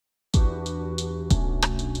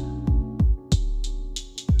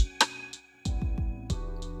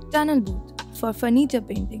Tunnel booth for furniture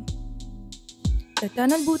painting. The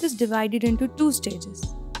tunnel booth is divided into two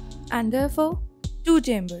stages and therefore two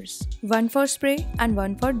chambers, one for spray and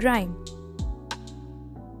one for drying.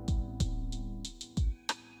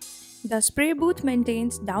 The spray booth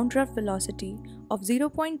maintains downdraft velocity of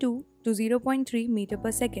 0.2 to 0.3 meter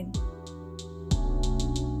per second.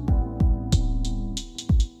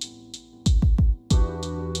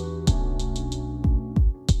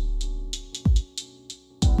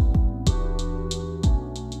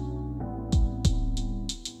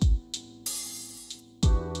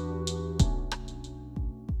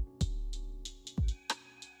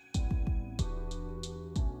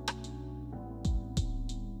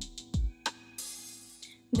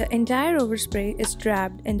 The entire overspray is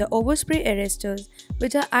trapped in the overspray arresters,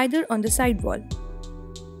 which are either on the sidewall.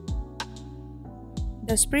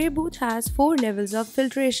 The spray booth has 4 levels of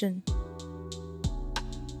filtration.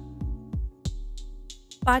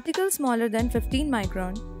 Particles smaller than 15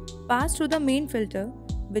 micron pass through the main filter,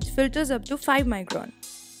 which filters up to 5 micron.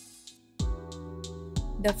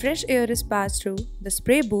 The fresh air is passed through the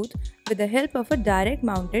spray booth with the help of a direct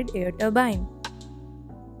mounted air turbine.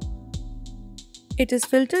 It is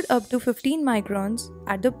filtered up to 15 microns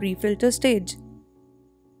at the pre-filter stage.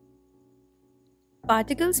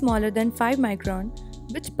 Particles smaller than 5 micron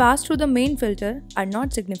which pass through the main filter are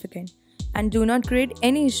not significant and do not create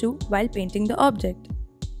any issue while painting the object.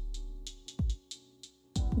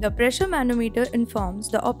 The pressure manometer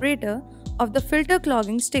informs the operator of the filter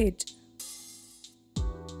clogging stage.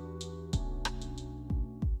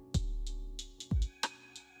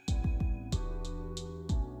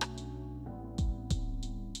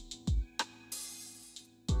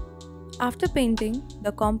 After painting,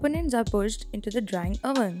 the components are pushed into the drying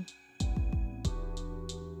oven.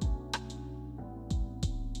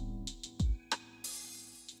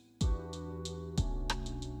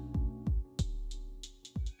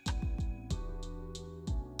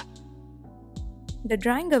 The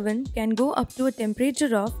drying oven can go up to a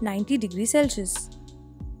temperature of 90 degrees Celsius.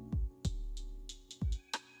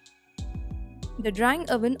 The drying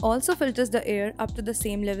oven also filters the air up to the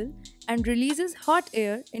same level and releases hot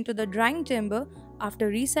air into the drying chamber after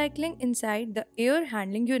recycling inside the air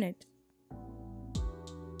handling unit.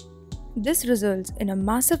 This results in a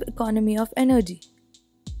massive economy of energy.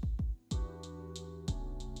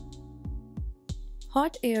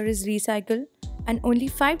 Hot air is recycled and only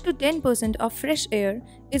 5 to 10% of fresh air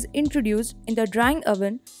is introduced in the drying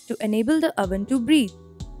oven to enable the oven to breathe.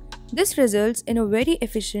 This results in a very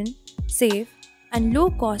efficient, safe, and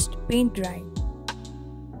low-cost paint drying.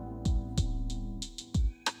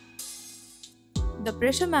 The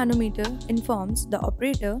pressure manometer informs the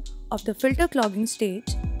operator of the filter clogging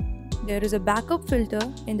stage. There is a backup filter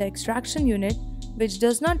in the extraction unit which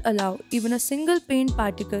does not allow even a single paint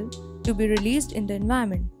particle to be released in the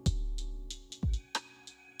environment.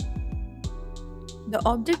 The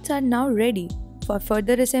objects are now ready for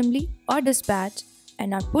further assembly or dispatch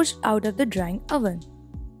and are pushed out of the drying oven.